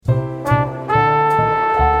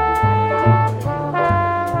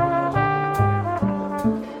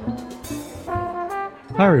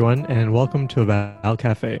Hi, everyone, and welcome to Eval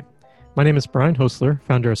Cafe. My name is Brian Hostler,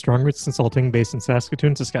 founder of Strong Roots Consulting based in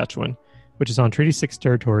Saskatoon, Saskatchewan, which is on Treaty 6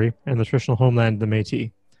 territory and the traditional homeland of the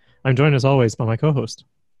Métis. I'm joined as always by my co-host.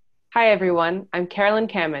 Hi, everyone. I'm Carolyn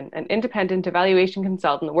Cameron, an independent evaluation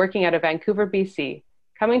consultant working out of Vancouver, BC,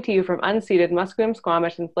 coming to you from unceded Musqueam,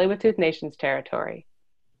 Squamish, and Tsleil-Waututh Nations territory.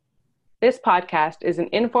 This podcast is an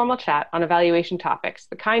informal chat on evaluation topics,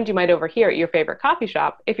 the kind you might overhear at your favorite coffee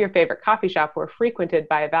shop if your favorite coffee shop were frequented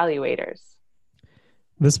by evaluators.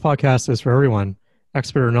 This podcast is for everyone,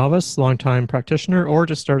 expert or novice, longtime practitioner, or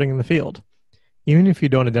just starting in the field. Even if you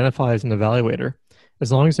don't identify as an evaluator,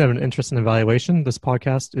 as long as you have an interest in evaluation, this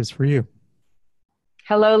podcast is for you.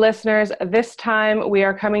 Hello, listeners. This time we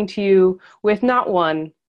are coming to you with not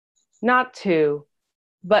one, not two,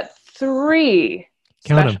 but three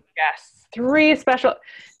special guests. Three special.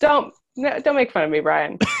 Don't make fun of me,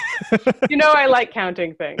 Brian. You know I like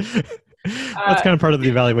counting things. That's kind of part of the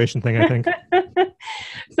evaluation thing, I think.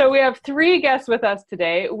 So we have three guests with us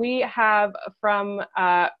today. We have from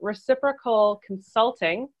Reciprocal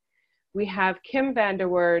Consulting, we have Kim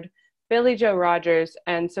Vanderwoord, Billy Joe Rogers,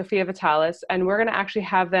 and Sophia Vitalis, and we're going to actually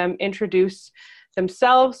have them introduce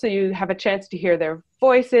themselves so you have a chance to hear their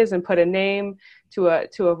voices and put a name to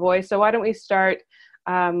a voice. So why don't we start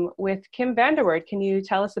with Kim Vanderwoord. Can you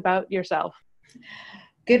tell us about yourself?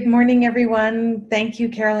 Good morning, everyone. Thank you,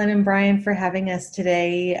 Carolyn and Brian, for having us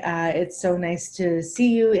today. It's so nice to see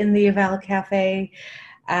you in the Eval Cafe.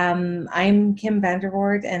 I'm Kim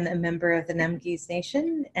Vanderwoord and a member of the Nemgis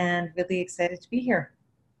Nation, and really excited to be here.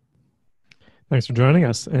 Thanks for joining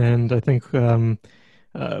us. And I think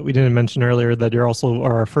we didn't mention earlier that you're also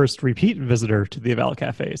our first repeat visitor to the Eval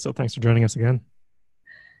Cafe. So thanks for joining us again.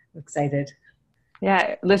 Excited.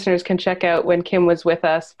 Yeah, listeners can check out when Kim was with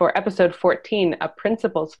us for episode 14, a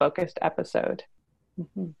principles-focused episode.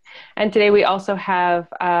 Mm-hmm. And today we also have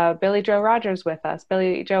Billy Joe Rogers with us.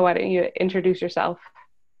 Billy Joe, why don't you introduce yourself?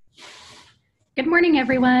 Good morning,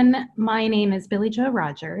 everyone. My name is Billy Joe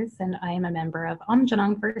Rogers, and I am a member of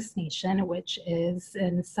Aamjiwnaang First Nation, which is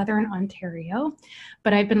in Southern Ontario.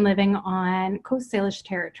 But I've been living on Coast Salish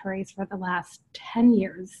territories for the last 10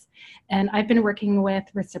 years, and I've been working with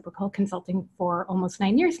Reciprocal Consulting for almost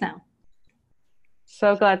 9 years now.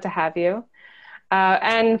 So glad to have you.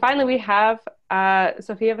 And finally, we have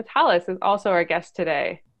Sophia Vitalis, who's also our guest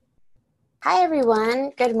today. Hi,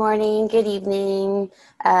 everyone. Good morning, good evening,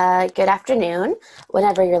 good afternoon,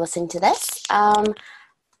 whenever you're listening to this.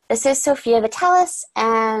 This is Sophia Vitalis,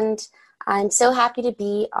 and I'm so happy to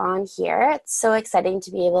be on here. It's so exciting to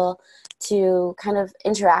be able to kind of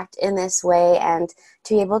interact in this way and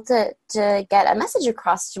to be able to get a message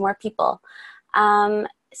across to more people.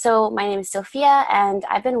 So my name is Sophia, and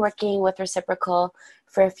I've been working with Reciprocal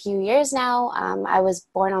for a few years now. I was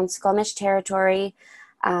born on Squamish territory,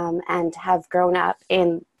 and have grown up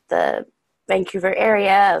in the Vancouver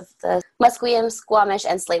area of the Musqueam, Squamish,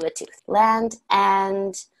 and Tsleil-Waututh land.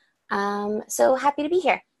 And so happy to be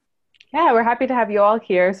here. Yeah, we're happy to have you all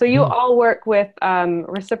here. So you all work with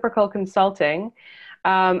Reciprocal Consulting,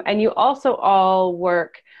 and you also all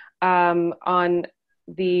work on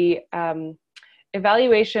the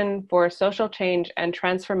Evaluation for Social Change and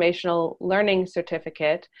Transformational Learning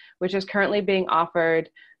Certificate, which is currently being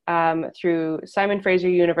offered through Simon Fraser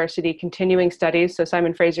University Continuing Studies. So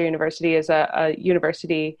Simon Fraser University is a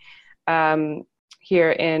university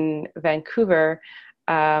here in Vancouver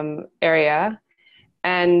area.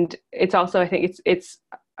 And it's also, I think it's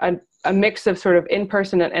a mix of sort of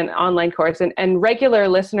in-person and online course. And regular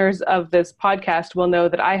listeners of this podcast will know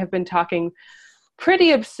that I have been talking pretty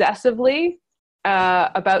obsessively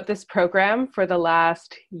about this program for the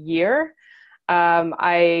last year.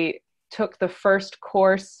 I took the first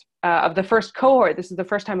course of the first cohort. This is the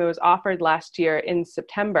first time it was offered last year in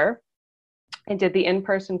September. I did the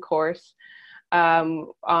in-person course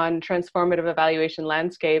on transformative evaluation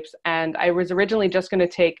landscapes. And I was originally just going to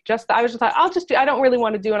take I don't really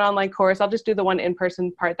want to do an online course. I'll just do the one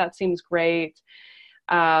in-person part. That seems great.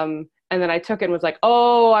 And then I took it and was like,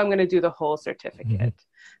 I'm going to do the whole certificate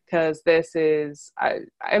because this is,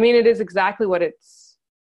 I mean, it is exactly what it's,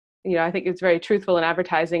 I think it's very truthful in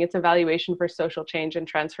advertising. It's evaluation for social change and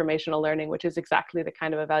transformational learning, which is exactly the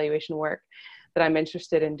kind of evaluation work that I'm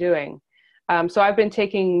interested in doing. So I've been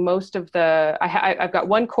taking most of I've got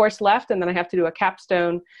one course left, and then I have to do a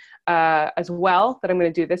capstone as well that I'm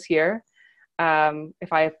going to do this year,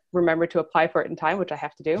 if I remember to apply for it in time, which I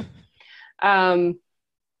have to do.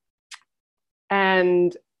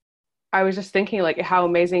 And I was just thinking, like, how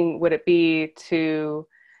amazing would it be to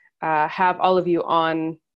have all of you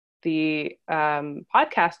on the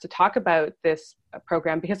podcast to talk about this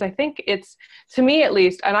program, because I think it's, to me at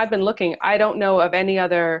least, and I've been looking, I don't know of any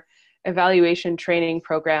other evaluation training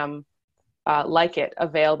program like it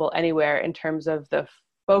available anywhere in terms of the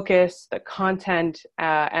focus, the content,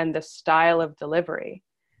 and the style of delivery.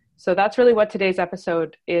 So that's really what today's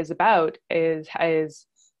episode is about, is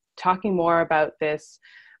talking more about this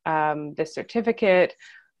certificate,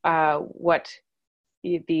 what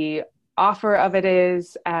the offer of it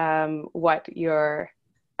is, what you're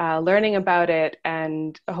learning about it,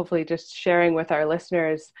 and hopefully just sharing with our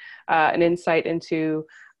listeners an insight into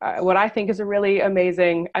what I think is a really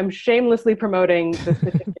amazing, I'm shamelessly promoting this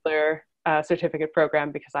particular certificate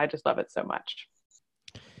program because I just love it so much.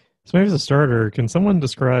 So maybe as a starter, can someone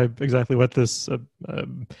describe exactly what this,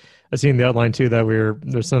 I see in the outline too that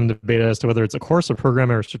there's some debate as to whether it's a course, a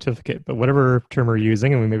program, or a certificate, but whatever term we're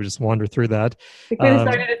using, and we maybe just wander through that. We kind of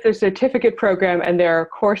started it's a certificate program and there are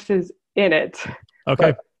courses in it.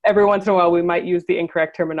 Okay. But every once in a while we might use the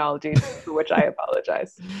incorrect terminology, for which I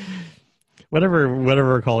apologize. Whatever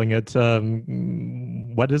we're calling it,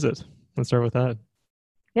 what is it? Let's start with that.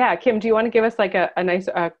 Yeah, Kim, do you want to give us like a nice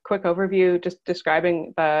quick overview, just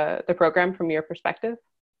describing the program from your perspective?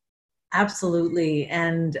 Absolutely.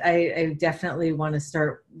 And I definitely want to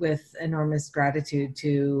start with enormous gratitude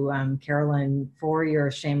to Carolyn for your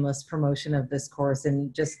shameless promotion of this course,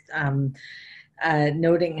 and just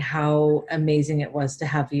noting how amazing it was to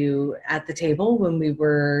have you at the table when we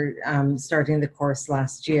were starting the course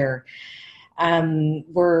last year.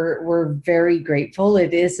 We're very grateful.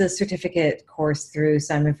 It is a certificate course through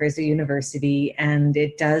Simon Fraser University, and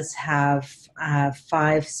it does have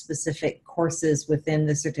 5 specific courses within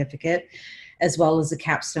the certificate, as well as a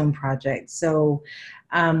capstone project. So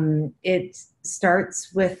it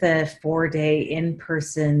starts with a 4-day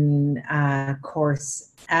in-person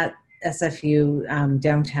course at SFU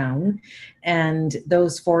downtown, and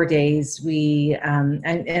those 4 days we and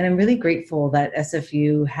I'm really grateful that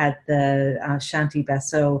SFU had the Shanti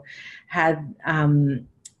Besso had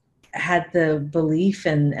the belief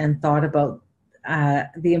and thought about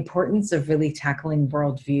the importance of really tackling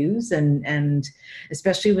worldviews, and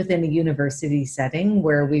especially within a university setting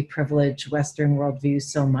where we privilege Western worldviews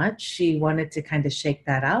so much. She wanted to kind of shake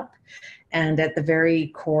that up, and at the very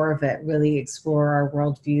core of it, really explore our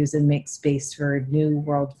worldviews and make space for new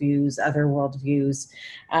worldviews, other worldviews.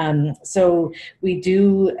 So we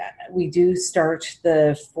do start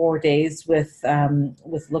the 4 days with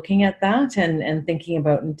looking at that and thinking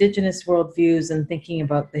about Indigenous worldviews and thinking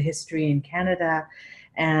about the history in Canada,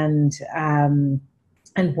 and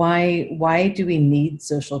why do we need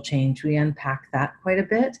social change? We unpack that quite a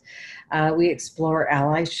bit. We explore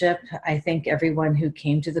allyship. I think everyone who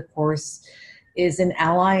came to the course is an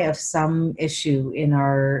ally of some issue in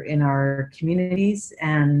our communities,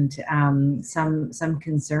 and some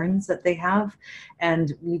concerns that they have.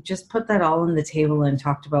 And we just put that all on the table and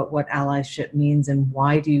talked about what allyship means and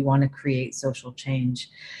why do you want to create social change.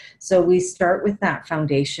 So we start with that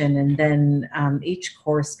foundation, and then each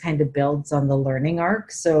course kind of builds on the learning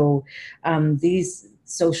arc. So these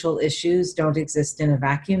social issues don't exist in a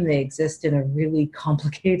vacuum. They exist in a really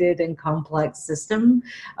complicated and complex system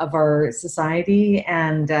of our society.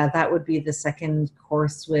 And that would be the second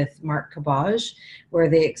course with Mark Kabaj, where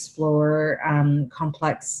they explore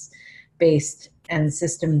complex-based and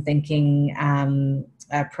system thinking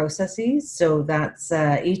processes. So that's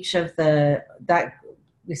each of that.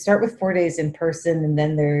 We start with 4 days in person, and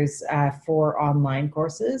then there's 4 online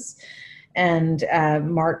courses. And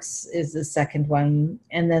Mark's is the second one.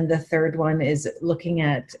 And then the third one is looking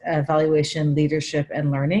at evaluation, leadership,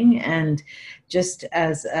 and learning. And just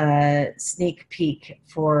as a sneak peek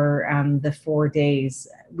for the 4 days,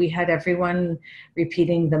 we had everyone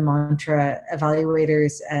repeating the mantra,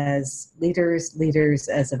 evaluators as leaders, leaders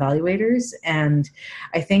as evaluators. And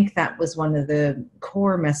I think that was one of the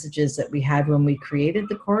core messages that we had when we created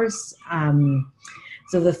the course.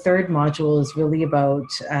 So the third module is really about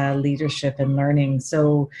leadership and learning.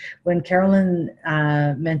 So when Carolyn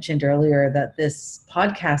mentioned earlier that this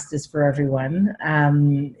podcast is for everyone,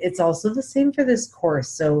 it's also the same for this course.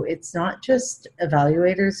 So it's not just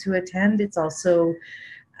evaluators who attend, it's also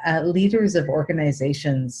leaders of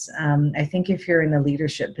organizations. I think if you're in a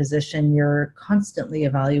leadership position, you're constantly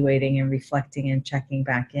evaluating and reflecting and checking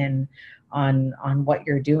back in on what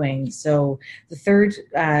you're doing. So the third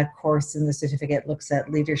course in the certificate looks at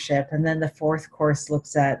leadership, and then the fourth course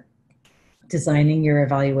looks at designing your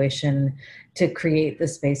evaluation to create the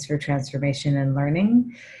space for transformation and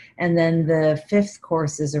learning. And then the fifth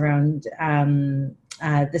course is around,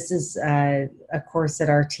 this is a course that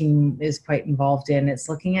our team is quite involved in. It's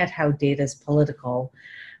looking at how data is political.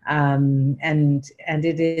 And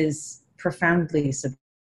it is profoundly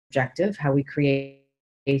subjective, how we create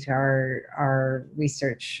our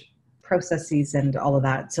research processes and all of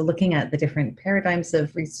that. So looking at the different paradigms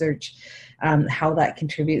of research, how that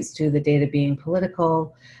contributes to the data being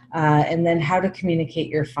political, and then how to communicate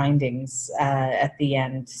your findings at the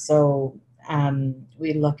end. So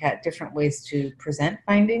we look at different ways to present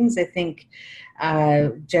findings. I think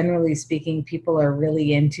generally speaking, people are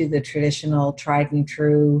really into the traditional tried and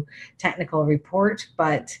true technical report,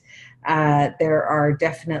 but there are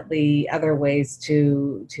definitely other ways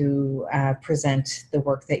to present the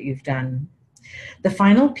work that you've done. The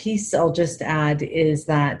final piece I'll just add is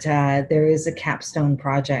that there is a capstone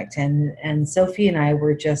project, and Sophie and I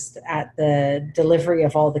were just at the delivery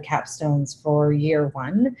of all the capstones for year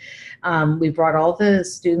one. We brought all the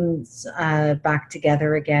students back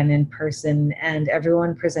together again in person, and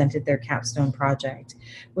everyone presented their capstone project,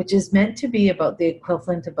 which is meant to be about the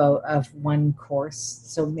equivalent of one course,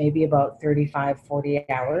 so maybe about 35, 40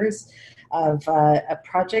 hours of a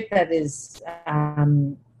project that is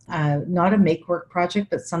not a make work project,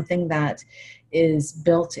 but something that is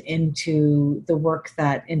built into the work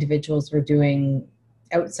that individuals were doing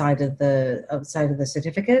outside of the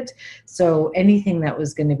certificate. So anything that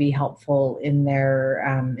was going to be helpful in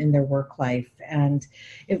their work life. And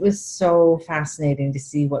it was so fascinating to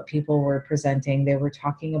see what people were presenting. They were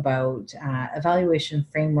talking about evaluation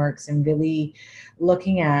frameworks and really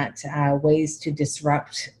looking at ways to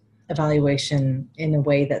disrupt evaluation in a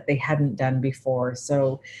way that they hadn't done before.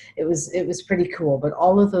 So it was pretty cool, but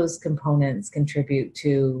all of those components contribute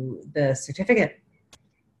to the certificate.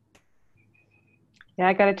 Yeah,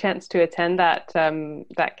 I got a chance to attend that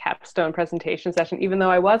capstone presentation session, even though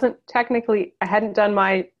I hadn't done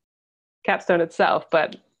my capstone itself,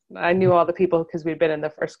 but I knew all the people because we'd been in the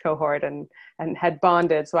first cohort and had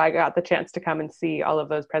bonded. So I got the chance to come and see all of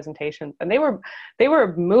those presentations, and they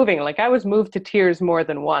were moving. Like, I was moved to tears more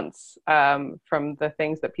than once from the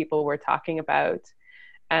things that people were talking about.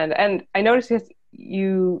 And I noticed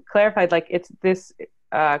you clarified, like, it's this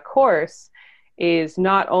course is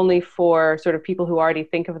not only for sort of people who already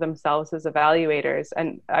think of themselves as evaluators.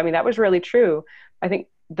 And I mean, that was really true. I think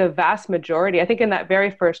the vast majority, I think in that very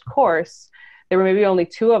first course, there were maybe only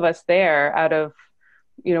 2 of us there out of,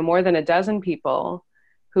 more than a dozen people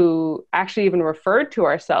who actually even referred to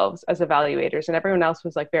ourselves as evaluators, and everyone else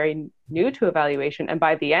was like very new to evaluation. And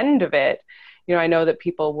by the end of it, I know that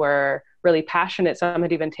people were really passionate. Some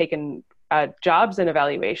had even taken jobs in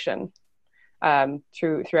evaluation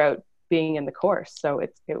throughout being in the course. So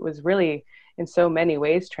it was really, in so many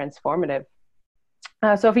ways, transformative.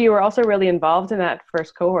 Sophie, you were also really involved in that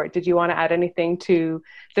first cohort. Did you want to add anything to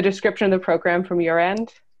the description of the program from your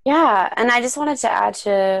end? Yeah, and I just wanted to add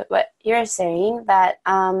to what you're saying that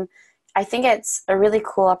I think it's a really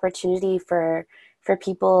cool opportunity for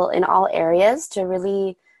people in all areas to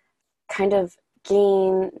really kind of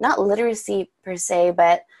gain, not literacy per se,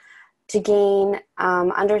 but to gain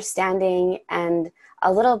understanding and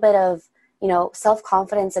a little bit of,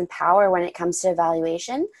 self-confidence and power when it comes to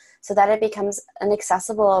evaluation, so that it becomes an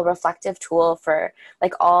accessible, reflective tool for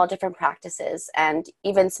like all different practices and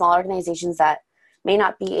even small organizations that may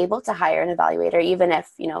not be able to hire an evaluator, even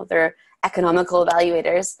if, they're economical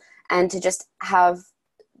evaluators, and to just have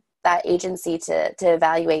that agency to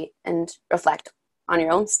evaluate and reflect on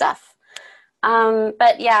your own stuff.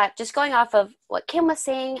 But yeah, just going off of what Kim was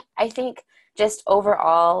saying, I think just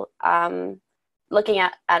overall, looking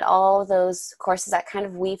at all those courses that kind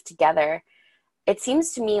of weave together, it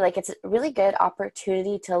seems to me like it's a really good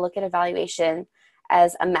opportunity to look at evaluation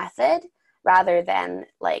as a method rather than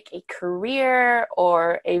like a career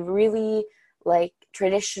or a really like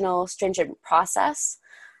traditional stringent process.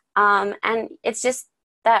 And it's just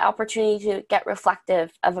that opportunity to get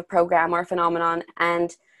reflective of a program or a phenomenon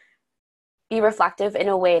and be reflective in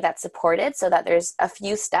a way that's supported, so that there's a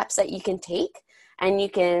few steps that you can take and you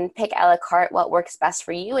can pick a la carte what works best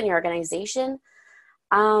for you and your organization.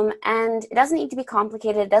 And it doesn't need to be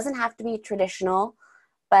complicated. It doesn't have to be traditional,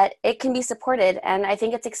 but it can be supported. And I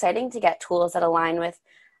think it's exciting to get tools that align with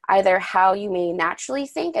either how you may naturally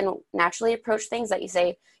think and naturally approach things, that you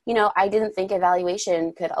say, I didn't think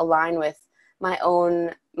evaluation could align with my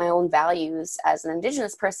own values as an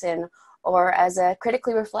Indigenous person or as a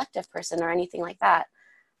critically reflective person or anything like that.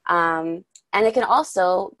 And it can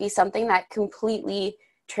also be something that completely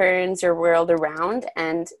turns your world around,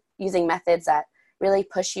 and using methods that really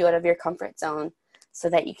push you out of your comfort zone so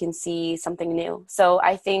that you can see something new. So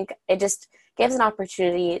I think it just gives an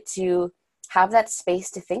opportunity to have that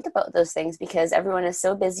space to think about those things, because everyone is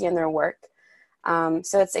so busy in their work.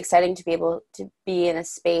 So it's exciting to be able to be in a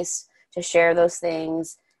space to share those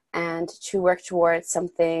things and to work towards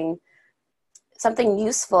something something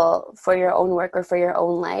useful for your own work or for your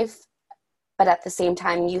own life, but at the same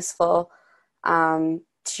time useful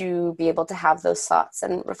to be able to have those thoughts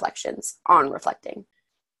and reflections on reflecting.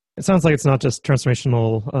 It sounds like it's not just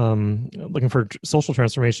transformational, looking for social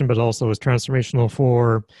transformation, but also is transformational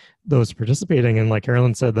for those participating. And like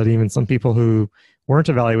Carolyn said, that even some people who weren't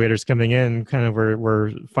evaluators coming in kind of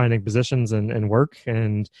were finding positions and work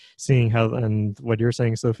and seeing how, and what you're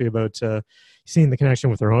saying, Sophie, about seeing the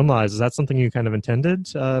connection with their own lives. Is that something you kind of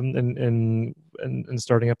intended in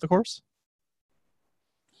starting up the course?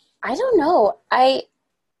 I don't know. I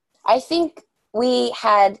think we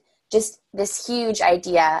had just this huge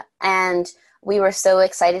idea, and we were so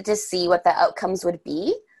excited to see what the outcomes would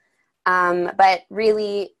be. But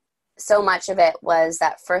really, so much of it was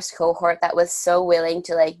that first cohort that was so willing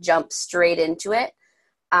to like jump straight into it.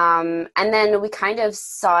 And then we kind of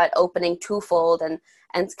saw it opening twofold and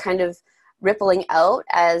kind of rippling out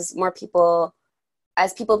as people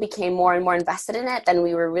became more and more invested in it. Then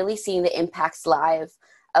we were really seeing the impacts live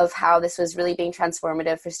of how this was really being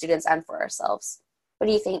transformative for students and for ourselves. What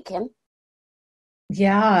do you think, Kim?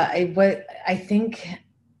 Yeah, I think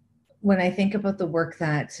when I think about the work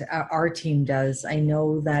that our team does, I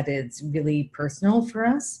know that it's really personal for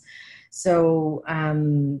us. So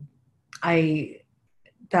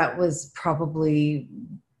that was probably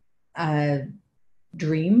a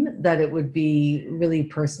dream that it would be really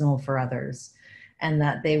personal for others, and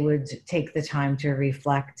that they would take the time to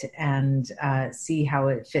reflect and see how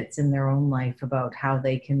it fits in their own life about how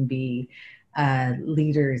they can be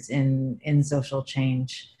leaders in social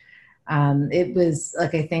change. It was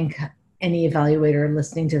like, I think any evaluator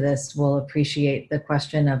listening to this will appreciate the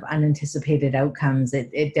question of unanticipated outcomes.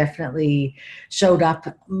 It definitely showed up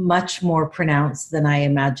much more pronounced than I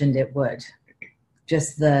imagined it would.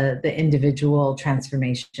 Just the individual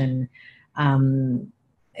transformation. And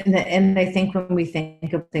I think when we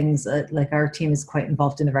think of things like our team is quite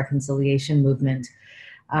involved in the reconciliation movement,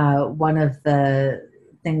 one of the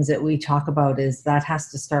things that we talk about is that has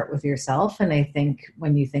to start with yourself. And I think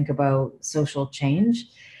when you think about social change,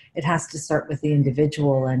 it has to start with the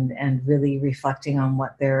individual and really reflecting on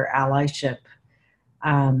what their allyship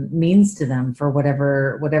means to them for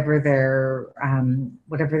whatever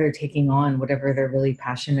they're taking on, whatever they're really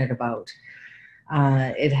passionate about.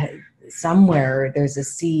 Somewhere there's a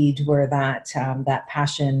seed where that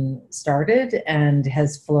passion started and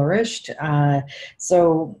has flourished.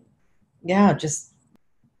 So yeah, just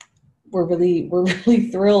we're really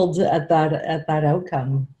thrilled at that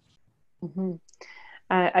outcome. Mm-hmm.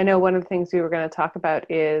 I know one of the things we were going to talk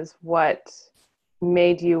about is what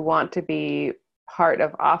made you want to be part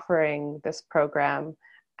of offering this program.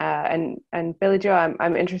 And Billie Jo,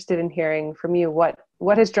 I'm interested in hearing from you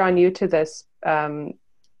what has drawn you to this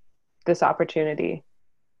this opportunity.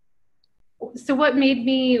 So what made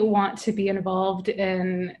me want to be involved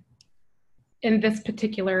in this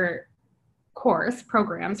particular course,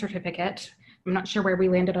 program, certificate, I'm not sure where we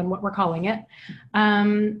landed on what we're calling it.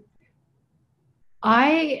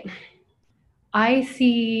 I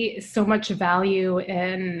see so much value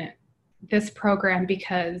in this program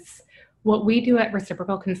because what we do at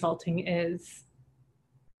Reciprocal Consulting is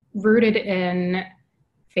rooted in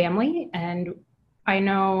family. And I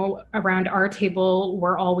know around our table,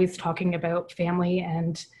 we're always talking about family,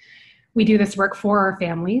 and we do this work for our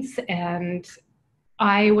families. And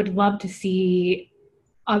I would love to see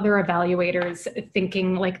other evaluators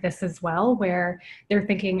thinking like this as well, where they're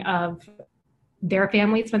thinking of their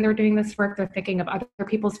families when they're doing this work. They're thinking of other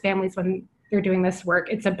people's families when they're doing this work.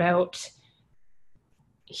 It's about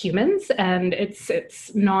humans, and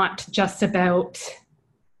it's not just about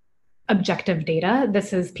objective data.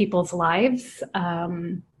 This is people's lives.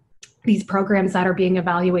 These programs that are being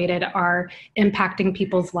evaluated are impacting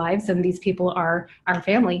people's lives, and these people are our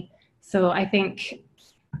family. So I think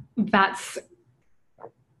that's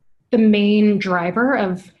the main driver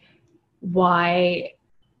of why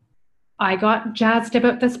I got jazzed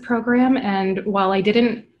about this program. And while I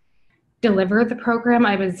didn't deliver the program,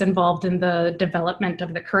 I was involved in the development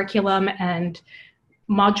of the curriculum, and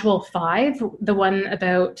Module 5, the one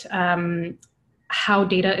about how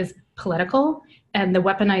data is political and the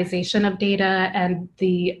weaponization of data and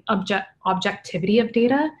the objectivity of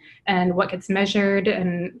data and what gets measured.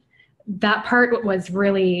 And that part was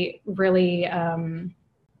really, really,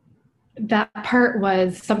 that part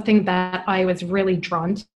was something that I was really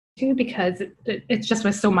drawn to because it just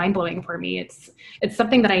was so mind-blowing for me. It's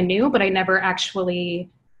something that I knew, but I never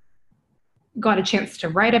actually got a chance to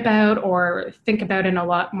write about or think about in a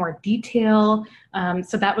lot more detail.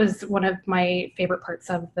 So that was one of my favorite parts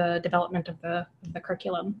of the development of the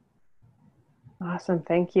curriculum. Awesome,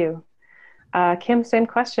 thank you. Kim, same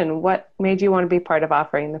question. What made you want to be part of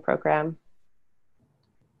offering the program?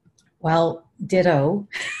 Well, ditto.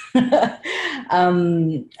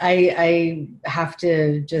 I have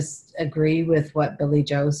to just agree with what Billy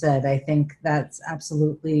Joe said. I think that's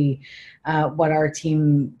absolutely what our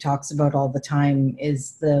team talks about all the time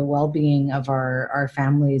is the well-being of our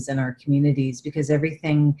families and our communities, because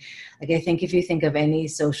everything, like I think if you think of any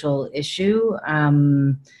social issue,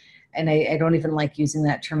 and I don't even like using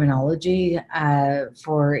that terminology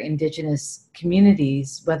for Indigenous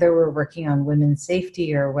communities, whether we're working on women's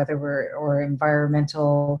safety or whether or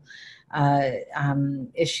environmental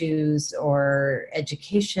issues or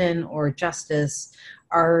education or justice,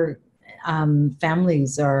 our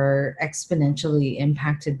families are exponentially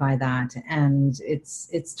impacted by that, and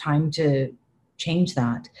it's time to change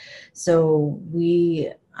that. So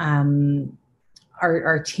we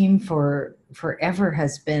our team forever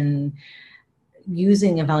has been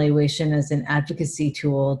using evaluation as an advocacy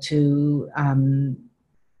tool to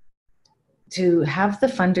have the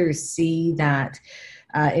funders see that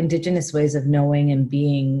Indigenous ways of knowing and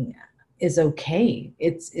being is okay.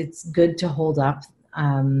 It's good to hold up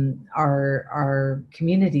our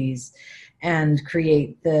communities and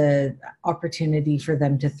create the opportunity for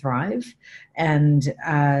them to thrive, and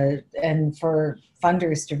for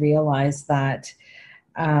funders to realize that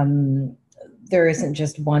there isn't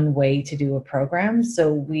just one way to do a program.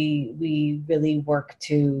 So we really work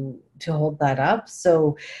to hold that up.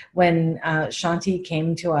 So when Shanti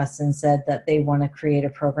came to us and said that they want to create a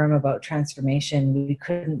program about transformation, we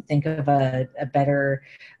couldn't think of a better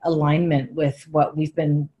alignment with what we've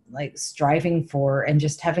been like striving for, and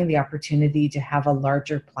just having the opportunity to have a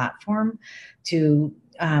larger platform to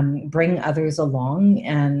bring others along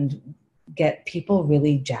and get people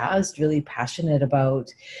really jazzed, really passionate about,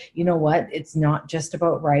 you know what, it's not just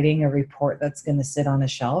about writing a report that's going to sit on a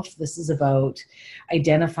shelf. This is about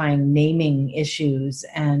identifying, naming issues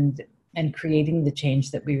and creating the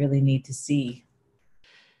change that we really need to see.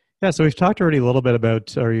 Yeah, so we've talked already a little bit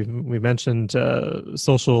about, or we mentioned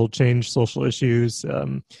social change, social issues,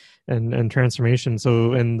 and transformation.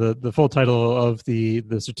 So, and the full title of the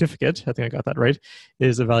certificate, I think I got that right,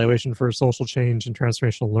 is Evaluation for Social Change and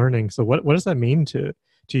Transformational Learning. So, what does that mean to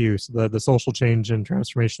you? So, the social change and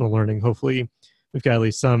transformational learning. Hopefully, we've got at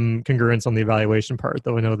least some congruence on the evaluation part.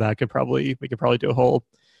 Though I know that we could probably do a whole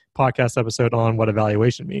podcast episode on what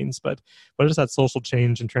evaluation means. But what is that social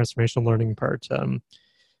change and transformational learning part?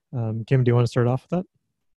 Kim, do you want to start off with that?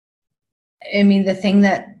 I mean, the thing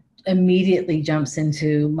that immediately jumps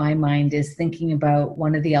into my mind is thinking about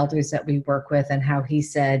one of the elders that we work with and how he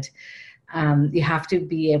said, you have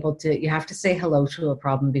to say hello to a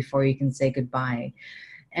problem before you can say goodbye.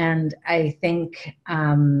 And I think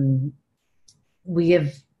we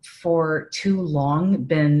have for too long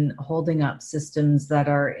been holding up systems that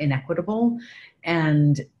are inequitable,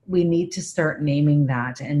 and we need to start naming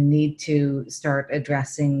that and need to start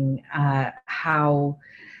addressing how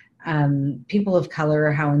people of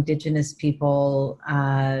color, how Indigenous people,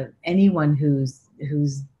 anyone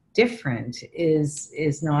who's different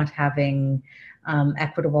is not having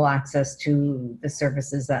equitable access to the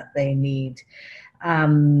services that they need.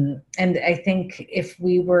 And I think if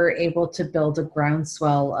we were able to build a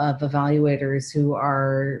groundswell of evaluators who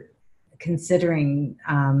are considering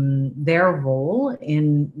their role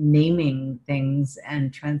in naming things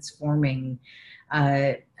and transforming,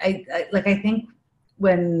 I think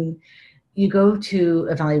when you go to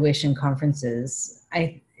evaluation conferences,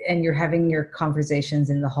 and you're having your conversations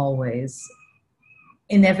in the hallways,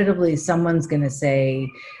 inevitably someone's going to say,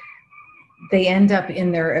 they end up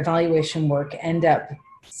in their evaluation work, end up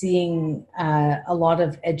seeing a lot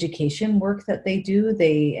of education work that they do.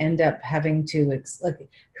 They end up having to,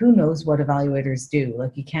 who knows what evaluators do?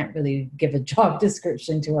 Like, you can't really give a job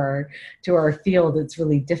description to our field. It's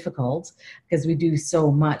really difficult because we do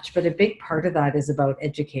so much. But a big part of that is about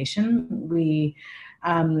education.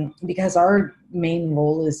 Because our main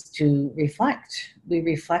role is to reflect. We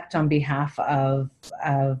reflect on behalf of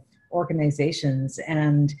organizations,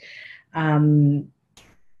 and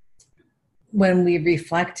when we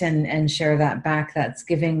reflect and share that back, that's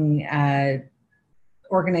giving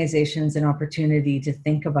organizations an opportunity to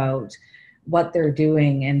think about what they're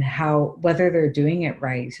doing and whether they're doing it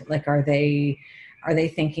right. Like, are they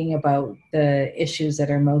thinking about the issues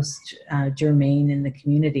that are most germane in the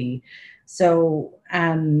community? So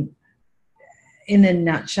in a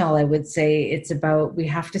nutshell, I would say it's about, we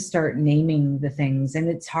have to start naming the things, and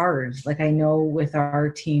it's hard. Like, I know with our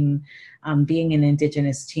team, being an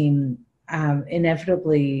Indigenous team,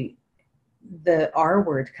 inevitably the R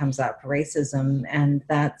word comes up, racism, and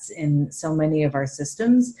that's in so many of our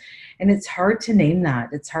systems. And it's hard to name that.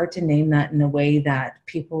 It's hard to name that in a way that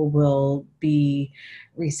people will be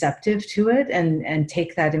receptive to it and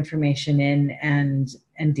take that information in and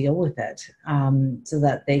deal with it, so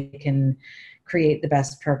that they can create the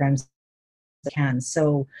best programs they can.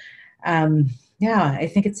 So yeah, I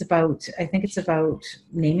think it's about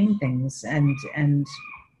naming things and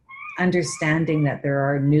understanding that there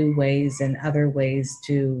are new ways and other ways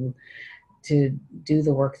to do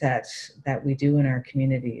the work that we do in our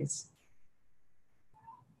communities.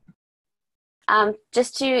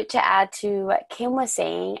 Just to add to what Kim was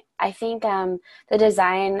saying, I think the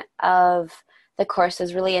design of the course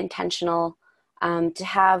was really intentional, to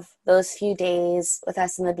have those few days with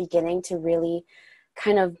us in the beginning to really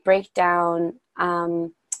kind of break down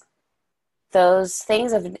those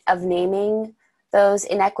things of naming those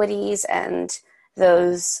inequities and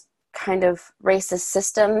those kind of racist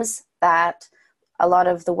systems that a lot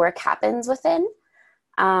of the work happens within.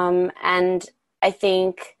 And I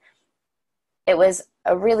think it was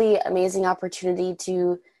a really amazing opportunity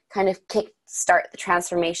to kind of kickstart the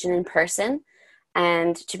transformation in person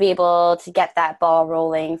and to be able to get that ball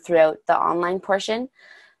rolling throughout the online portion.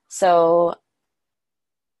 So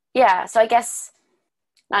yeah, so I guess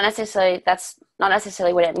that's not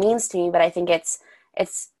necessarily what it means to me, but I think it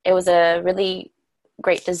was a really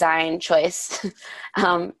great design choice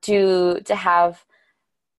to have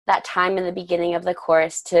that time in the beginning of the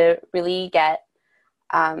course to really get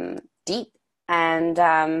deep and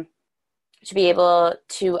to be able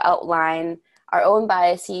to outline our own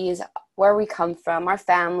biases, where we come from, our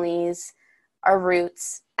families, our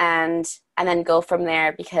roots, and then go from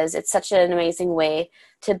there, because it's such an amazing way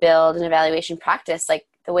to build an evaluation practice, like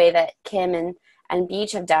the way that Kim and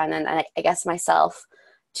Beach have done, and I guess myself,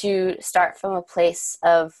 to start from a place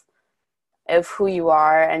of who you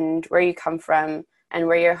are and where you come from and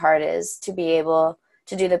where your heart is, to be able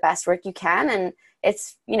to do the best work you can. And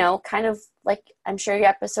it's, kind of like, I'm sure your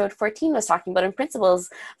episode 14 was talking about in principles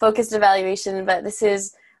focused evaluation, but this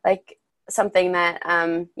is like something that,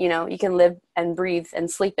 you can live and breathe and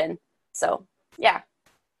sleep in. So, yeah.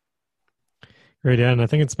 Great, yeah, and I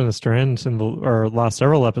think it's been a strand in our last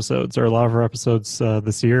several episodes, or a lot of our episodes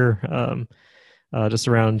this year, just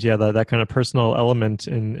around, that kind of personal element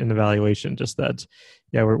in evaluation. Just that,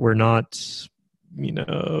 we're not,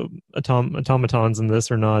 automatons in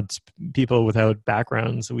this, or not people without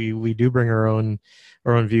backgrounds. We do bring our own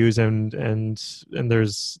views, and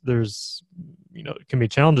there's it can be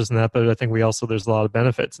challenges in that, but I think there's a lot of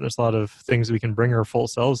benefits, and there's a lot of things we can bring our full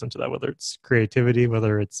selves into that, whether it's creativity,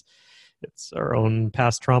 whether it's our own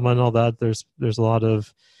past trauma and all that. There's a lot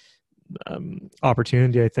of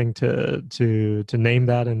opportunity, I think, to name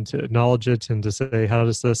that and to acknowledge it, and to say, how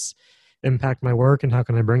does this impact my work, and how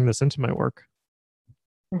can I bring this into my work?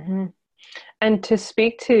 Mm-hmm. And to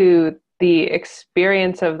speak to the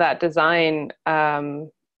experience of that design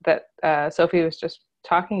that Sophie was just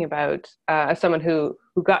talking about, as someone who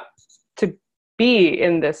got to be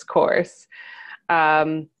in this course,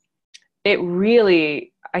 it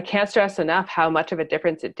really, I can't stress enough how much of a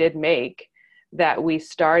difference it did make that we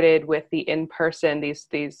started with the in-person, these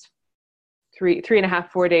 3.5,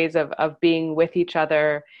 4 days of being with each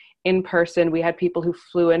other in person. We had people who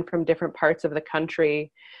flew in from different parts of the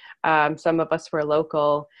country. Some of us were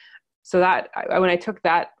local. So that when I took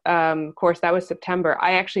that course, that was September.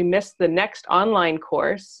 I actually missed the next online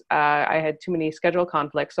course. I had too many schedule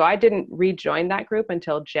conflicts. So I didn't rejoin that group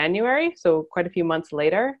until January, so quite a few months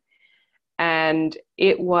later. And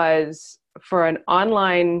it was, for an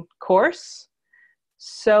online course,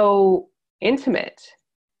 so intimate.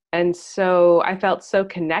 And so I felt so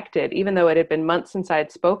connected. Even though it had been months since I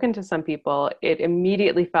had spoken to some people, it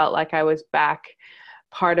immediately felt like I was back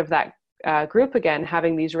part of that group again,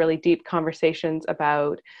 having these really deep conversations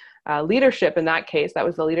about leadership. In that case, that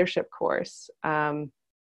was the leadership course. And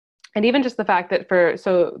even just the fact that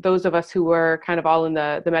so those of us who were kind of all in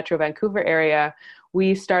the Metro Vancouver area,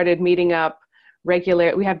 we started meeting up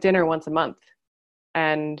regular. We have dinner once a month.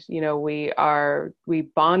 And, we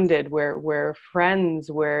bonded, we're friends,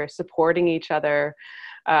 we're supporting each other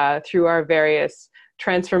through our various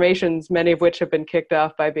transformations, many of which have been kicked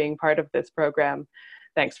off by being part of this program.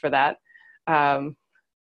 Thanks for that.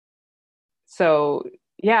 So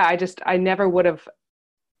yeah, I never would have,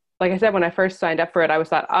 like I said, when I first signed up for it, I was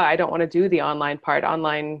thought, I don't want to do the online part.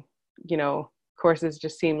 Online, courses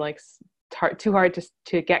just seem like too hard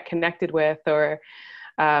to get connected with, or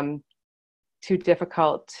too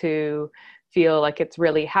difficult to feel like it's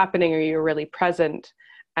really happening or you're really present.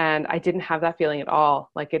 And I didn't have that feeling at all.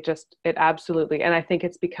 Like it absolutely, and I think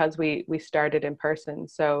it's because we started in person.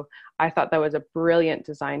 So I thought that was a brilliant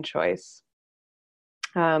design choice.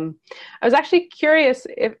 I was actually curious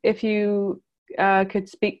if you could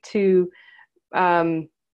speak to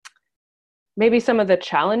maybe some of the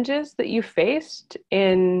challenges that you faced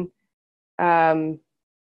in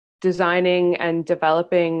designing and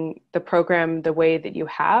developing the program the way that you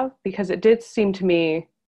have, because it did seem to me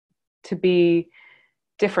to be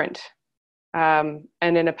different, and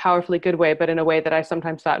in a powerfully good way, but in a way that I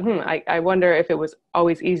sometimes thought, I wonder if it was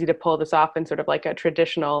always easy to pull this off in sort of like a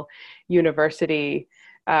traditional university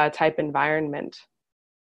type environment.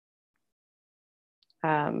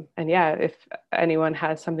 And yeah, if anyone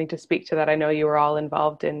has something to speak to that, I know you were all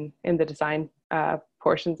involved in the design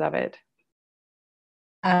portions of it.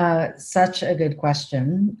 Such a good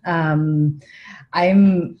question. I'm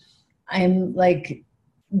like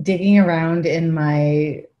digging around in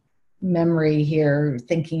my memory here,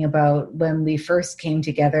 thinking about when we first came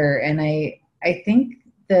together, and I think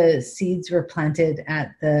the seeds were planted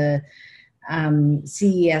at the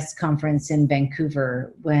CES conference in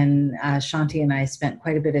Vancouver when Shanti and I spent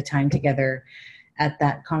quite a bit of time together at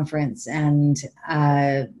that conference, and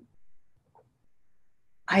I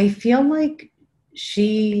feel like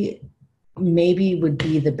she maybe would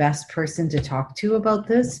be the best person to talk to about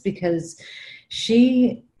this, because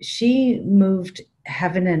she moved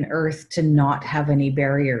heaven and earth to not have any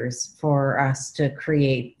barriers for us to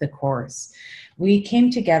create the course. We came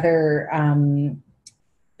together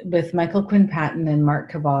with Michael Quinn Patton and Mark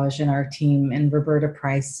Cabbage and our team, and Roberta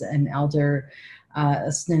Price, an elder, a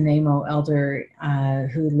Snuneymuxw elder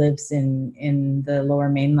who lives in the Lower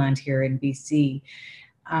Mainland here in BC.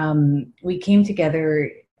 We came together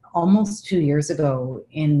almost 2 years ago,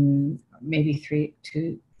 in maybe three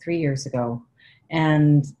years ago,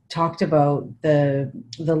 and talked about the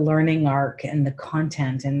learning arc and the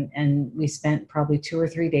content, and we spent probably 2 or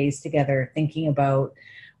 3 days together thinking about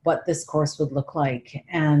what this course would look like.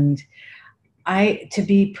 And to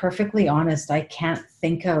be perfectly honest, I can't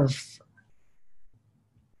think of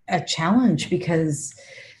a challenge, because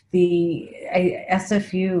the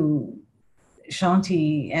SFU,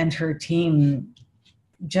 Shanti and her team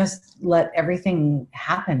just let everything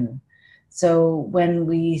happen. So when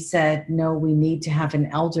we said, no, we need to have an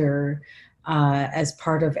elder as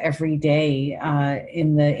part of every day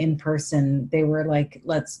in the in-person, they were like,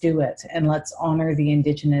 let's do it, and let's honor the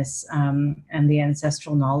Indigenous and the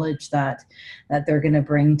ancestral knowledge that they're going to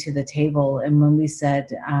bring to the table. And when we said,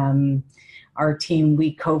 our team,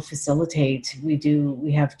 we co-facilitate,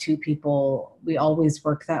 we have 2 people, we always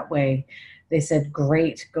work that way. They said,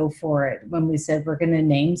 great, go for it. When we said we're going to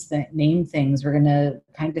name things, we're going to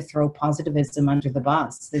kind of throw positivism under the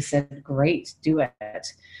bus, they said, great, do it.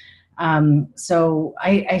 So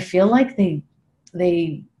I feel like they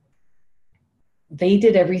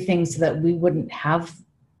did everything so that we wouldn't have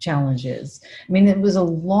challenges. I mean, it was a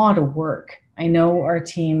lot of work. I know our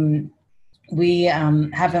team, we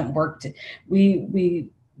haven't worked, we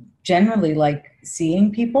generally like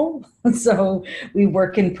seeing people, so we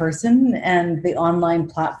work in person, and the online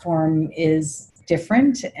platform is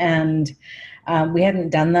different, and we hadn't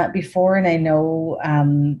done that before. And I know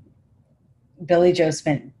Billy Joe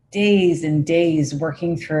spent days and days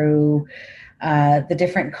working through the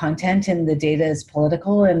different content, and the data is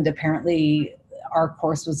political, and apparently our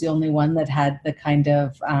course was the only one that had the kind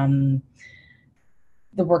of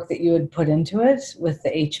the work that you would put into it with the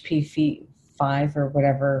HP5 or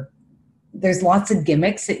whatever. There's lots of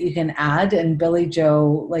gimmicks that you can add, and Billy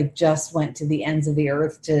Joe like just went to the ends of the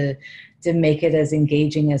earth to make it as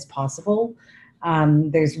engaging as possible.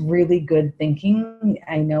 There's really good thinking.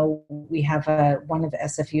 I know we have one of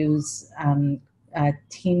SFU's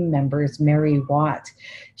team members, Mary Watt.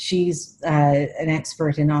 She's an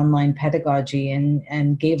expert in online pedagogy,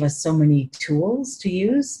 and gave us so many tools to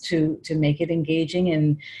use to make it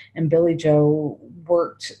engaging. And Billy Joe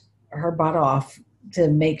worked her butt off to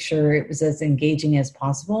make sure it was as engaging as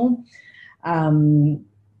possible.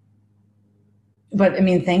 But I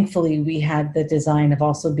mean, thankfully, we had the design of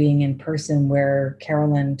also being in person, where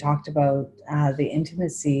Carolyn talked about the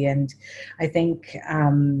intimacy. And I think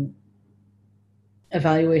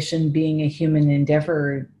evaluation being a human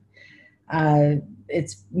endeavor,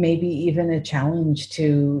 it's maybe even a challenge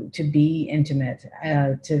to be intimate,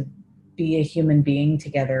 to be a human being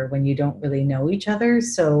together when you don't really know each other.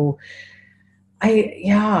 So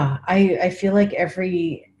I feel like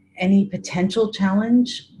any potential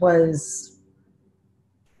challenge was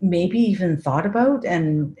maybe even thought about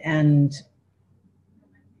and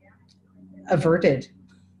averted.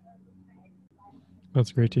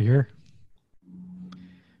 That's great to hear.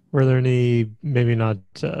 Were there any, maybe not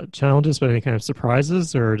challenges, but any kind of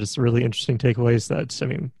surprises or just really interesting takeaways that, I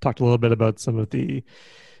mean, talked a little bit about some of the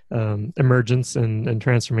emergence and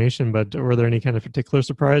transformation, but were there any kind of particular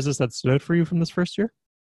surprises that stood out for you from this first year?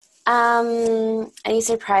 Any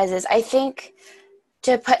surprises? I think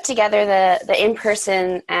to put together the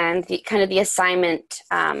in-person and the kind of the assignment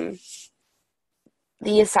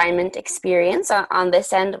experience on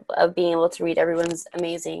this end of being able to read everyone's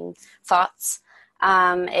amazing thoughts,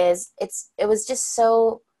 it was just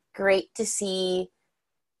so great to see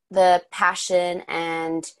the passion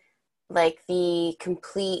and like the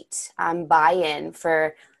complete buy-in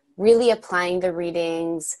for really applying the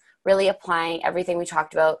readings, really applying everything we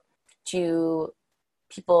talked about to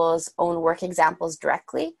people's own work examples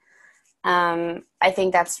directly. I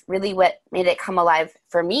think that's really what made it come alive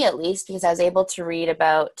for me, at least, because I was able to read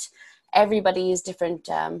about everybody's different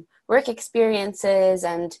work experiences,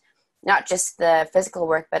 and not just the physical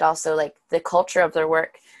work, but also like the culture of their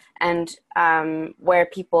work, and where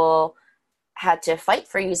people had to fight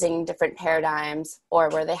for using different paradigms, or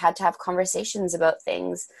where they had to have conversations about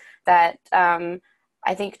things that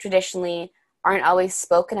I think traditionally aren't always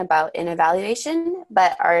spoken about in evaluation,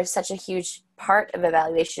 but are such a huge part of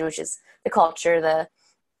evaluation, which is the culture, the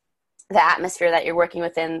atmosphere that you're working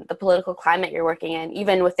within, the political climate you're working in,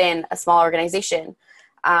 even within a small organization,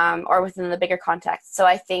 or within the bigger context. So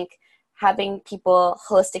I think having people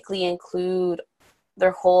holistically include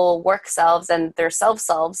their whole work selves and their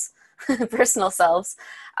selves, personal selves,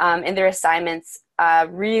 in their assignments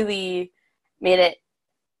really made it,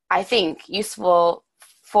 I think, useful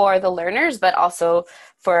for the learners, but also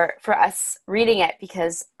for us reading it,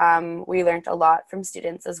 because we learned a lot from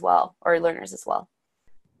students as well, or learners as well.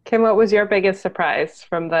 Kim, what was your biggest surprise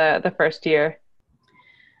from the first year?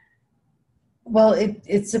 Well,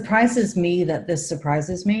 it surprises me that this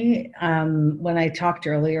surprises me. When I talked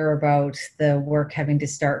earlier about the work having to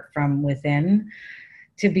start from within,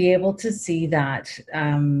 to be able to see that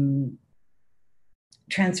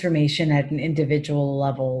transformation at an individual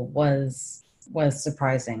level was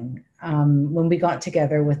surprising. When we got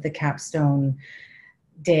together with the capstone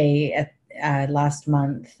day at last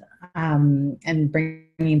month, and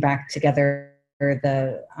bringing back together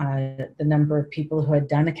the number of people who had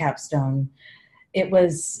done a capstone, it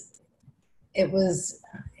was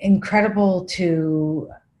incredible to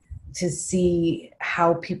see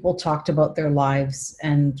how people talked about their lives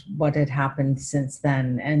and what had happened since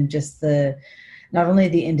then, and just not only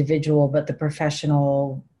the individual but the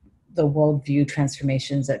professional, the worldview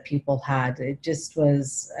transformations that people had. It just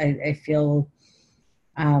was, I feel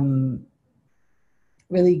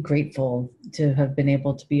really grateful to have been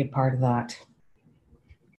able to be a part of that.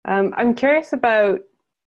 I'm curious about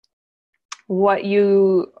what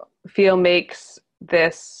you feel makes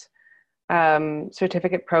this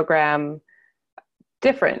certificate program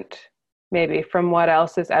different, maybe, from what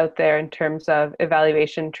else is out there in terms of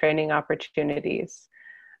evaluation training opportunities.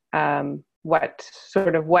 What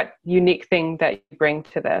unique thing that you bring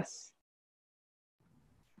to this?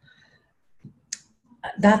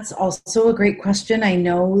 That's also a great question. I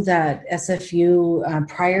know that SFU,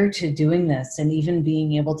 prior to doing this and even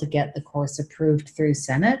being able to get the course approved through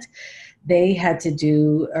Senate, they had to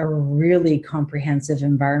do a really comprehensive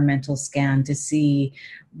environmental scan to see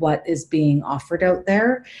what is being offered out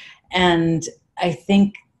there. And I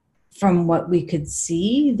think from what we could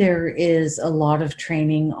see, there is a lot of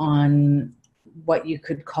training on what you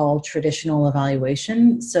could call traditional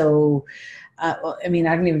evaluation. So, I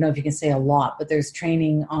don't even know if you can say a lot, but there's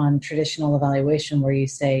training on traditional evaluation where you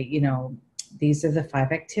say, these are the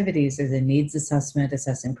 5 activities. There's a needs assessment,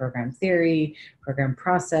 assessing program theory, program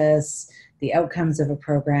process, the outcomes of a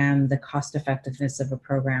program, the cost effectiveness of a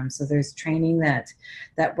program. So there's training that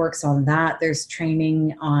works on that. There's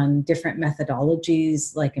training on different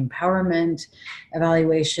methodologies like empowerment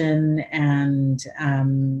evaluation and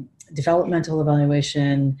developmental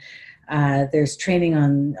evaluation. There's training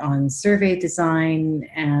on survey design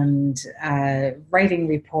and writing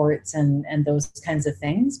reports and those kinds of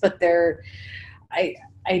things. But I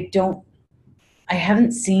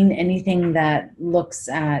haven't seen anything that looks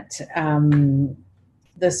at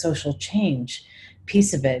the social change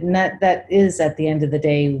piece of it. And that is, at the end of the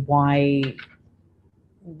day, why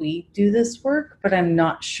we do this work. But I'm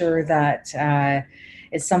not sure that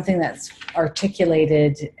it's something that's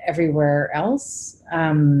articulated everywhere else.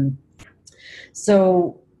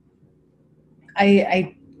 So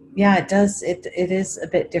it does. It is a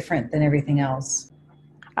bit different than everything else.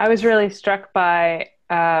 I was really struck by,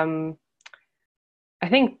 I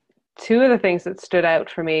think, 2 of the things that stood out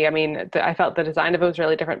for me. I mean, I felt the design of it was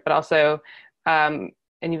really different, but also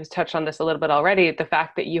and you've touched on this a little bit already, the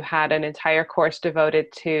fact that you had an entire course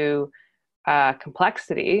devoted to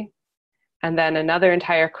complexity, and then another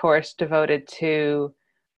entire course devoted to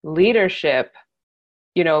leadership,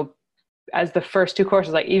 as the first two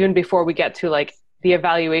courses, like even before we get to like the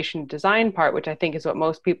evaluation design part, which I think is what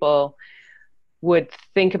most people would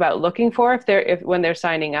think about looking for when they're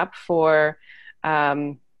signing up for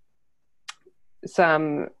some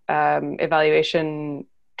evaluation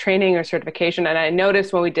training or certification. And I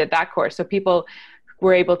noticed when we did that course, so people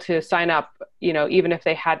were able to sign up, even if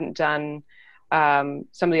they hadn't done some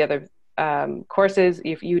of the other courses.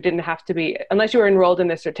 If you didn't have to be, unless you were enrolled in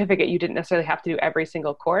the certificate, you didn't necessarily have to do every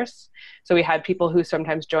single course. So we had people who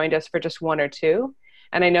sometimes joined us for just one or two.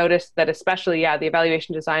 And I noticed that especially, the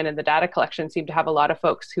evaluation design and the data collection seemed to have a lot of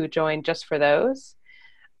folks who joined just for those.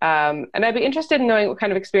 And I'd be interested in knowing what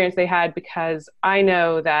kind of experience they had, because I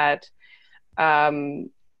know that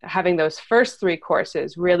having those first three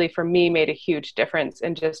courses really, for me, made a huge difference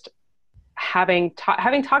in just having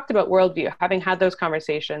talked about worldview, having had those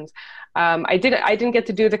conversations. I didn't get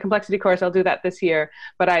to do the complexity course. I'll do that this year,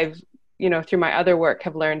 but I've, through my other work,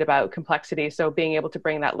 have learned about complexity. So being able to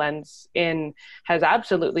bring that lens in has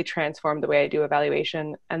absolutely transformed the way I do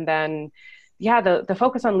evaluation. And then, the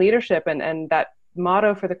focus on leadership and that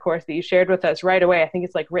motto for the course that you shared with us right away, I think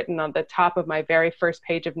it's like written on the top of my very first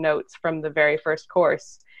page of notes from the very first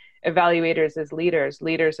course: evaluators as leaders,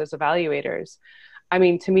 leaders as evaluators. I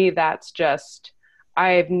mean, to me, that's just,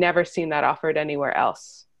 I've never seen that offered anywhere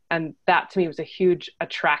else. And that to me was a huge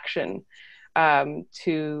attraction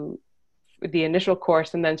to the initial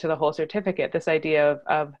course and then to the whole certificate, this idea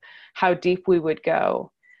of how deep we would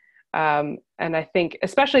go. And I think,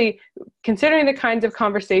 especially considering the kinds of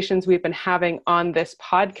conversations we've been having on this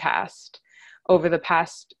podcast over the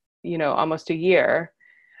past, almost a year,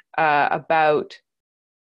 about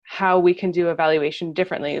how we can do evaluation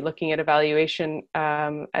differently, looking at evaluation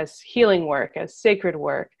as healing work, as sacred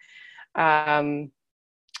work,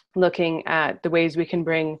 looking at the ways we can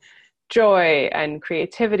bring joy and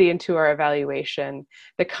creativity into our evaluation,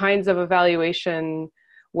 the kinds of evaluation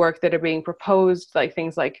work that are being proposed, like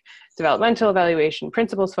things like developmental evaluation,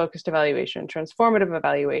 principles-focused evaluation, transformative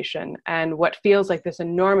evaluation, and what feels like this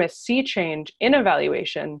enormous sea change in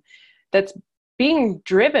evaluation that's being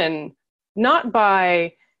driven not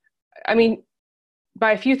by,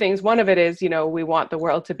 by a few things. One of it is, we want the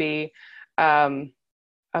world to be a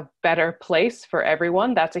better place for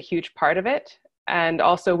everyone. That's a huge part of it. And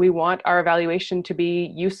also we want our evaluation to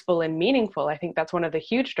be useful and meaningful. I think that's one of the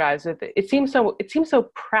huge drives. It seems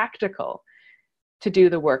so practical to do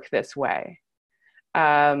the work this way.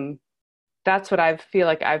 That's what I feel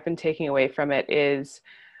like I've been taking away from it, is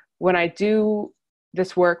when I do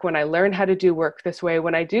this work, when I learn how to do work this way,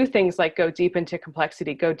 when I do things like go deep into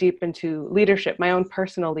complexity, go deep into leadership, my own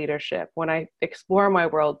personal leadership, when I explore my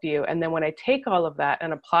worldview, and then when I take all of that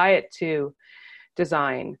and apply it to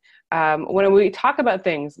design, when we talk about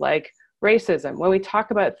things like racism, when we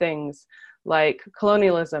talk about things like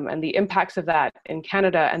colonialism and the impacts of that in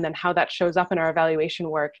Canada, and then how that shows up in our evaluation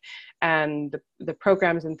work and the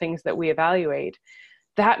programs and things that we evaluate,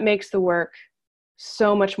 that makes the work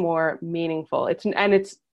so much more meaningful.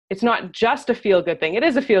 It's not just a feel-good thing. It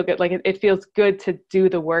is a feel-good, like it feels good to do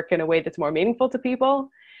the work in a way that's more meaningful to people.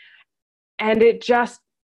 And it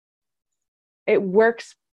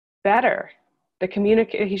works better. The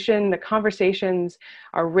communication, the conversations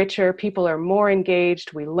are richer. People are more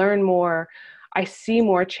engaged. We learn more. I see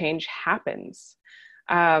more change happens.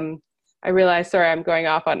 I realize, sorry, I'm going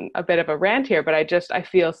off on a bit of a rant here, but I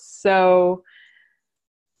feel so,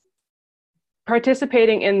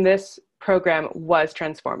 participating in this program was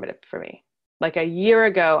transformative for me. Like a year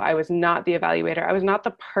ago, I was not the evaluator. I was not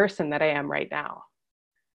the person that I am right now.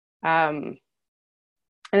 And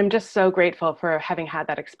I'm just so grateful for having had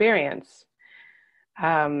that experience.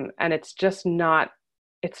 And it's not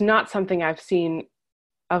something I've seen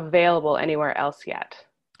available anywhere else yet.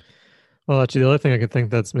 Well, actually, the other thing I could think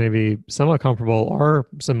that's maybe somewhat comparable are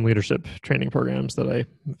some leadership training programs that I've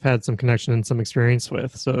had some connection and some experience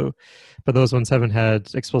with. So, but those ones haven't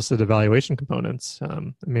had explicit evaluation components.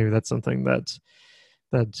 Maybe that's something that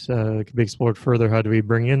could be explored further. How do we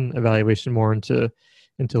bring in evaluation more into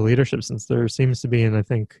leadership, since there seems to be, and I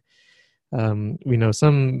think we know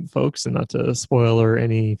some folks, and not to spoil or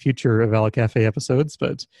any future Eval Cafe episodes,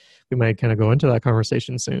 but we might kind of go into that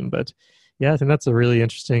conversation soon. But yeah, I think that's a really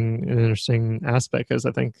interesting aspect, because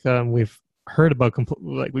I think we've heard about,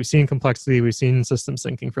 we've seen complexity, we've seen systems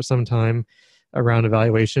thinking for some time around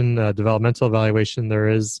evaluation, developmental evaluation.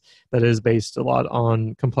 That is based a lot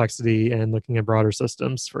on complexity and looking at broader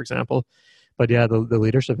systems, for example. but yeah, the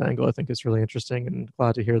leadership angle I think is really interesting, and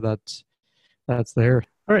glad to hear that that's there.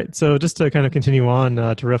 All right, so just to kind of continue on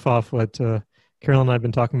to riff off what Carol and I have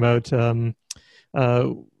been talking about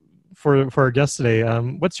for our guest today,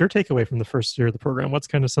 what's your takeaway from the first year of the program? What's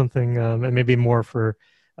kind of something, and maybe more for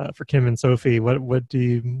Kim and Sophie, what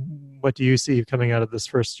do you see coming out of this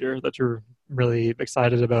first year that you're really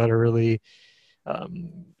excited about or really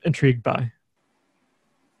intrigued by?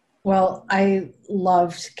 Well, I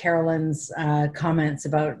loved Carolyn's comments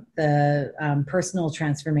about the personal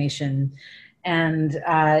transformation, and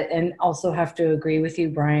also have to agree with you,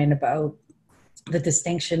 Brian, about the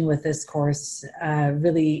distinction with this course,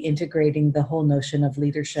 really integrating the whole notion of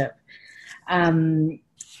leadership. The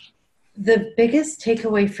biggest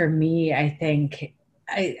takeaway for me, I think,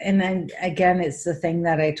 and then again, it's the thing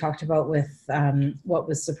that I talked about with what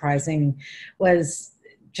was surprising, was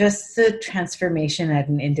just the transformation at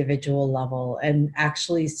an individual level and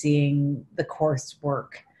actually seeing the course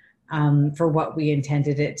work for what we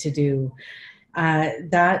intended it to do.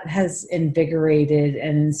 That has invigorated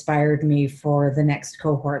and inspired me for the next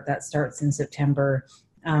cohort that starts in September.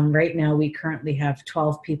 Right now, we currently have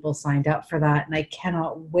 12 people signed up for that, and I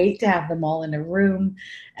cannot wait to have them all in a room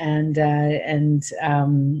and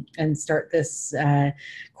start this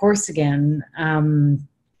course again.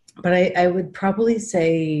 But I would probably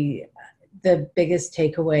say the biggest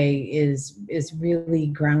takeaway is really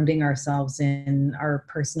grounding ourselves in our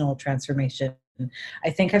personal transformation. I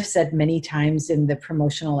think I've said many times in the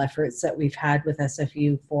promotional efforts that we've had with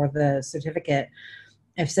SFU for the certificate,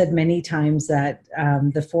 I've said many times that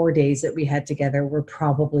the 4 days that we had together were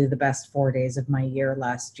probably the best 4 days of my year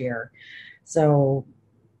last year. So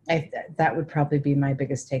that would probably be my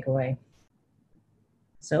biggest takeaway.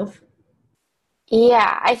 Soph?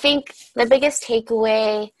 Yeah, I think the biggest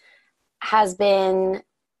takeaway has been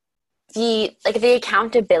the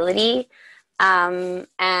accountability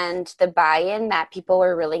and the buy-in that people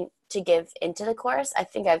were willing to give into the course. I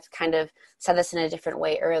think I've kind of said this in a different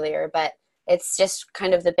way earlier, but it's just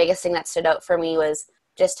kind of the biggest thing that stood out for me was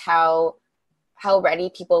just how ready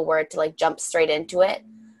people were to like jump straight into it,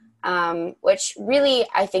 which really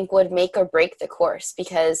I think would make or break the course,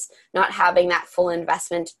 because not having that full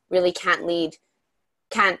investment really can't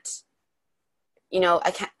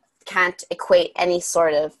equate any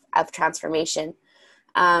sort of transformation.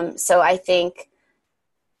 So I think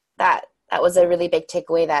that was a really big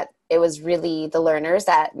takeaway, that it was really the learners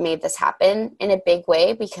that made this happen in a big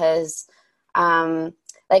way, because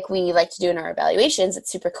like we like to do in our evaluations,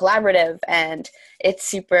 it's super collaborative and it's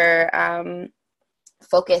super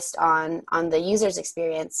focused on the user's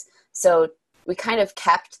experience. So we kind of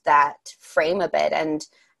kept that frame a bit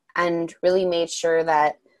and really made sure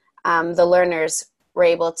that the learners were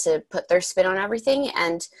able to put their spin on everything.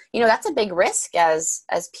 And, that's a big risk as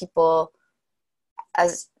people,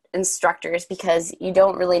 as instructors, because you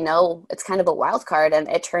don't really know. It's kind of a wild card, and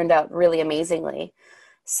it turned out really amazingly.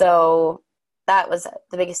 So that was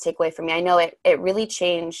the biggest takeaway for me. I know it really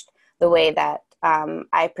changed the way that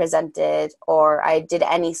I presented or I did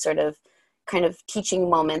any sort of kind of teaching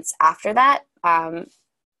moments after that.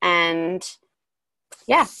 And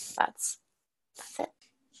yeah, that's it.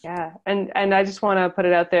 Yeah, and I just want to put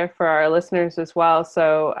it out there for our listeners as well.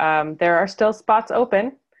 So there are still spots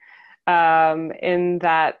open in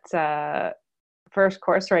that first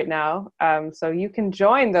course right now. So you can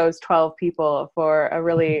join those 12 people for a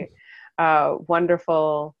really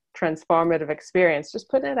wonderful, transformative experience. Just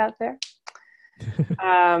putting it out there.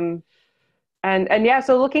 And yeah,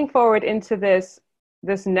 so looking forward into this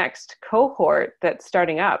next cohort that's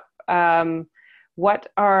starting up. What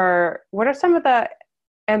are some of the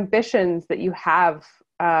ambitions that you have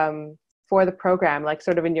for the program, like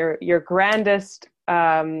sort of in your grandest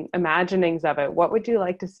imaginings of it? What would you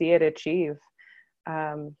like to see it achieve?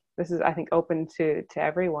 This is, I think, open to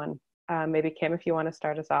everyone. Maybe Kim, if you want to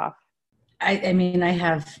start us off. I mean, I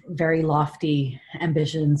have very lofty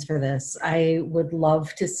ambitions for this. I would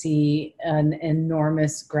love to see an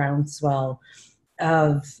enormous groundswell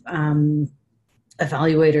of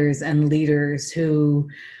evaluators and leaders who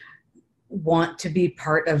want to be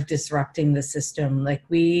part of disrupting the system. Like,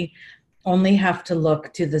 we only have to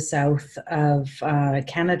look to the south of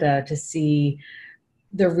Canada to see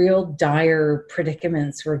the real dire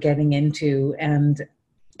predicaments we're getting into, and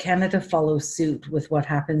Canada follows suit with what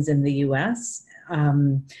happens in the US.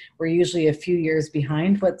 We're usually a few years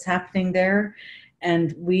behind what's happening there,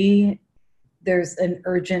 and there's an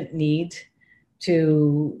urgent need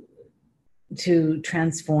to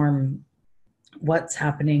transform what's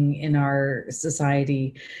happening in our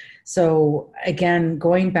society. So again,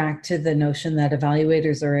 going back to the notion that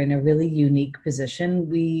evaluators are in a really unique position,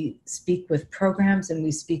 we speak with programs and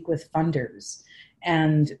we speak with funders,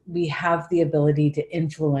 and we have the ability to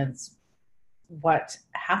influence what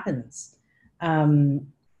happens.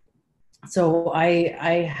 So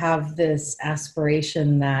I have this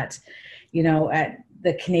aspiration that, at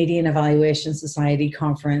the Canadian Evaluation Society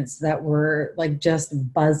conference, that we're like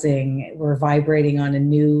just buzzing, we're vibrating on a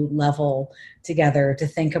new level together to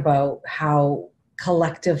think about how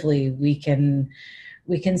collectively we can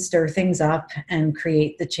stir things up and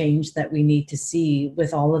create the change that we need to see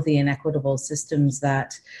with all of the inequitable systems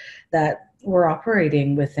that we're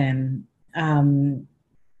operating within.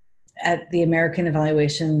 At the American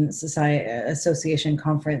Evaluation Society Association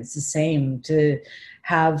conference, the same, to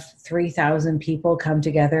have 3,000 people come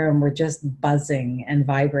together and we're just buzzing and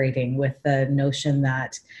vibrating with the notion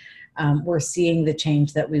that we're seeing the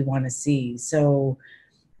change that we want to see. So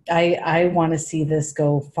I want to see this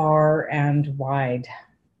go far and wide.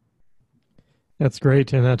 That's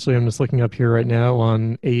great. And actually, I'm just looking up here right now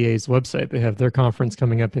on AEA's website. They have their conference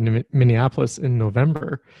coming up in Minneapolis in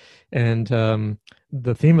November. And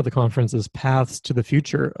the theme of the conference is Paths to the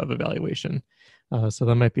Future of Evaluation. So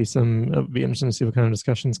that might be it'll be interesting to see what kind of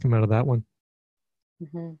discussions come out of that one.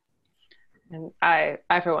 Mm-hmm. And I,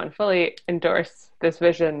 for one, fully endorse this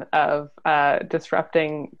vision of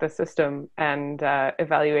disrupting the system and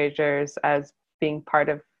evaluators as being part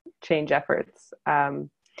of change efforts.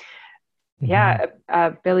 Yeah,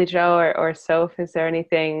 Billy Joe or Soph, is there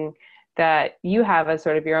anything that you have as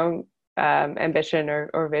sort of your own ambition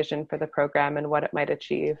or vision for the program and what it might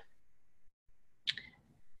achieve?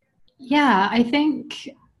 Yeah, I think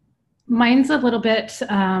mine's a little bit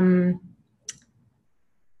on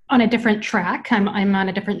a different track. I'm on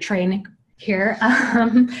a different train here.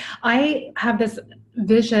 I have this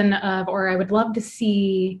vision of, or I would love to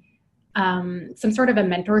see some sort of a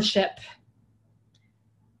mentorship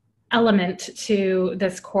element to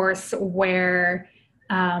this course where,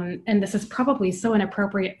 and this is probably so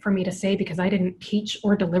inappropriate for me to say because I didn't teach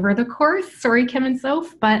or deliver the course, sorry, Kim and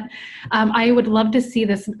Soph, but I would love to see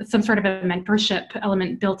this, some sort of a mentorship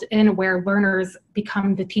element built in where learners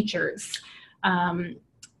become the teachers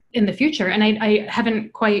in the future. And I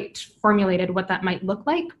haven't quite formulated what that might look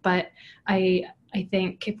like, but I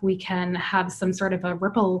think if we can have some sort of a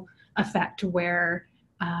ripple effect where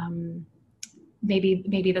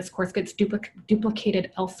maybe this course gets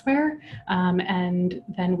duplicated elsewhere, and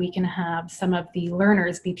then we can have some of the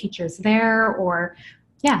learners be teachers there, or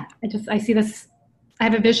I see this, I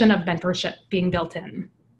have a vision of mentorship being built in.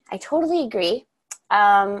 I totally agree.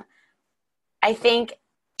 I think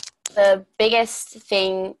the biggest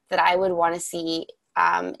thing that I would want to see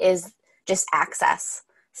is just access.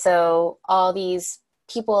 So all these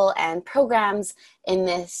people and programs in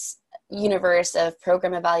this universe of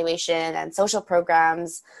program evaluation and social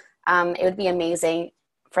programs, it would be amazing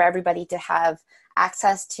for everybody to have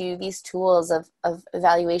access to these tools of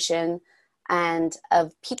evaluation and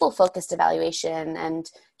of people-focused evaluation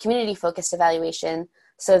and community-focused evaluation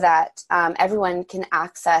so that everyone can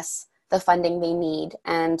access the funding they need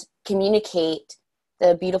and communicate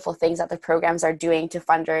the beautiful things that the programs are doing to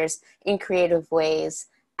funders in creative ways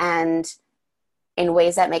and in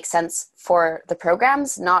ways that make sense for the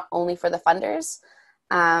programs, not only for the funders.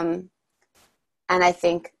 And I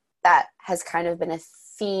think that has kind of been a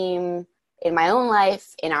theme in my own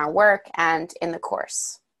life, in our work, and in the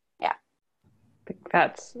course. Yeah. I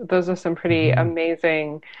think those are some pretty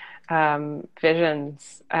amazing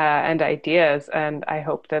visions and ideas, and I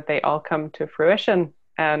hope that they all come to fruition.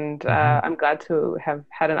 And I'm glad to have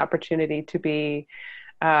had an opportunity to be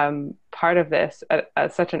part of this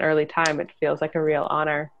at such an early time. It feels like a real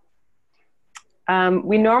honor.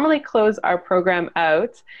 We normally close our program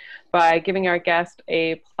out by giving our guest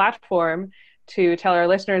a platform to tell our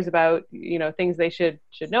listeners about, things they should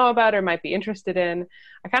know about or might be interested in.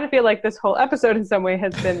 I kind of feel like this whole episode in some way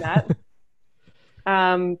has been that.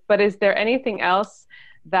 But is there anything else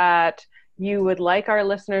that you would like our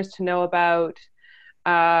listeners to know about,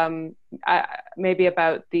 maybe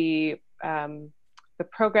about the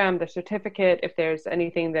program, the certificate, if there's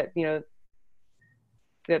anything that,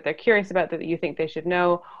 that they're curious about that you think they should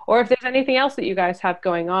know, or if there's anything else that you guys have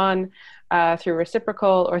going on through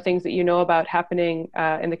Reciprocal or things that you know about happening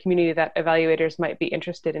in the community that evaluators might be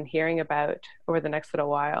interested in hearing about over the next little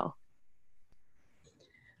while?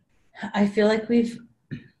 I feel like we've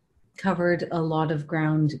covered a lot of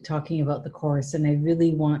ground talking about the course, and I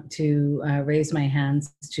really want to raise my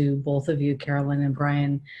hands to both of you, Carolyn and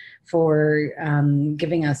Brian, for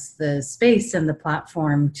giving us the space and the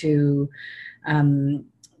platform to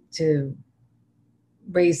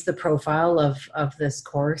raise the profile of this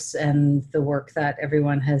course and the work that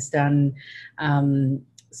everyone has done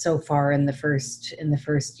so far in the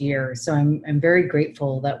first year. So I'm very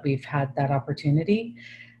grateful that we've had that opportunity.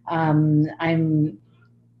 I'm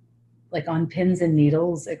like on pins and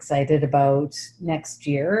needles excited about next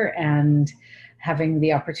year and having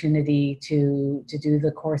the opportunity to do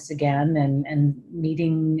the course again and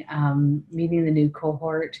meeting the new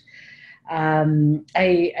cohort.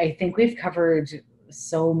 I think we've covered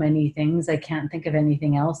so many things. I can't think of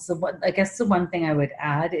anything else. So I guess the one thing I would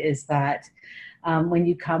add is that when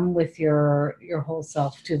you come with your whole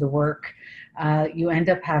self to the work, you end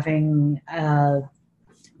up having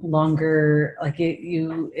longer, like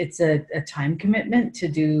it's a time commitment to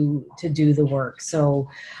do the work. So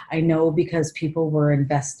I know because people were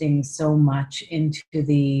investing so much into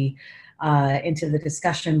the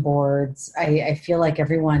discussion boards, I feel like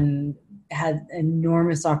everyone had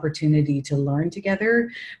enormous opportunity to learn together,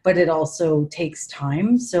 but it also takes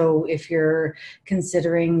time. So if you're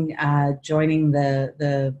considering joining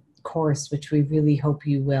the course, which we really hope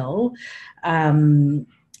you will,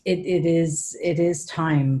 it is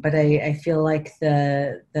time, but I feel like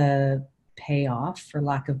the payoff, for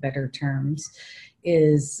lack of better terms,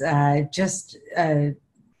 is just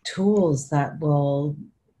tools that will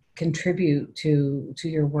contribute to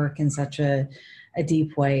your work in such a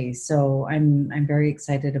deep way. So I'm very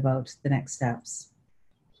excited about the next steps.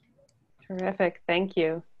 Terrific. Thank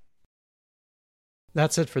you.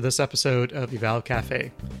 That's it for this episode of Eval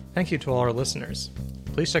Cafe. Thank you to all our listeners.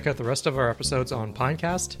 Please check out the rest of our episodes on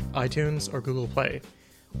Pinecast, iTunes, or Google Play,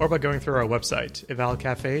 or by going through our website,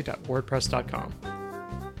 evalcafe.wordpress.com.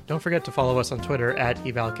 Don't forget to follow us on Twitter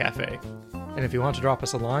 @evalcafe. And if you want to drop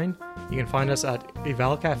us a line, you can find us at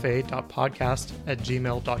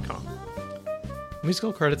evalcafe.podcast@gmail.com.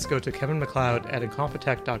 Musical credits go to Kevin MacLeod at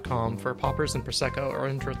incompetech.com for Poppers and Prosecco, our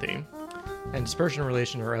intro theme, and Dispersion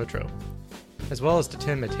Relation, our outro, as well as to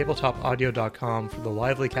Tim at tabletopaudio.com for the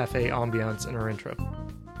lively cafe ambiance in our intro.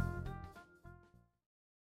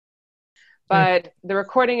 But the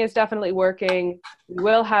recording is definitely working. We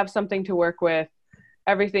will have something to work with.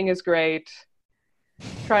 Everything is great.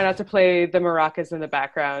 Try not to play the maracas in the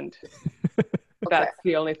background. That's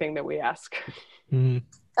the only thing that we ask. Mm.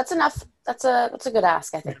 That's enough. That's a good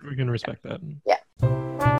ask, I think. We can respect that. Yeah.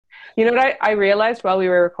 You know what I realized while we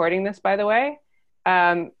were recording this, by the way?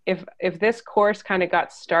 If this course kind of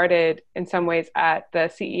got started in some ways at the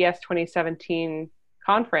CES 2017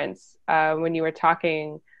 conference, when you were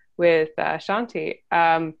talking with Shanti,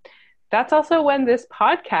 that's also when this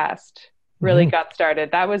podcast really got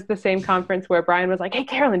started. That was the same conference where Brian was like, "Hey,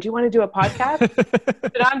 Carolyn, do you want to do a podcast?"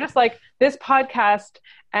 And I'm just like, this podcast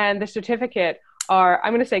and the certificate are,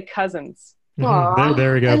 I'm going to say, cousins.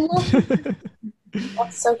 There we go.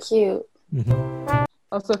 That's so cute.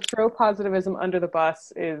 Also, throw positivism under the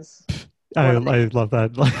bus is I love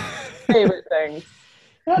that. favorite things.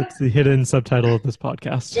 It's the hidden subtitle of this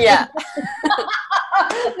podcast. Yeah.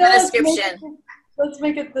 No, Description. let's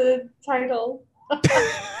make it the title.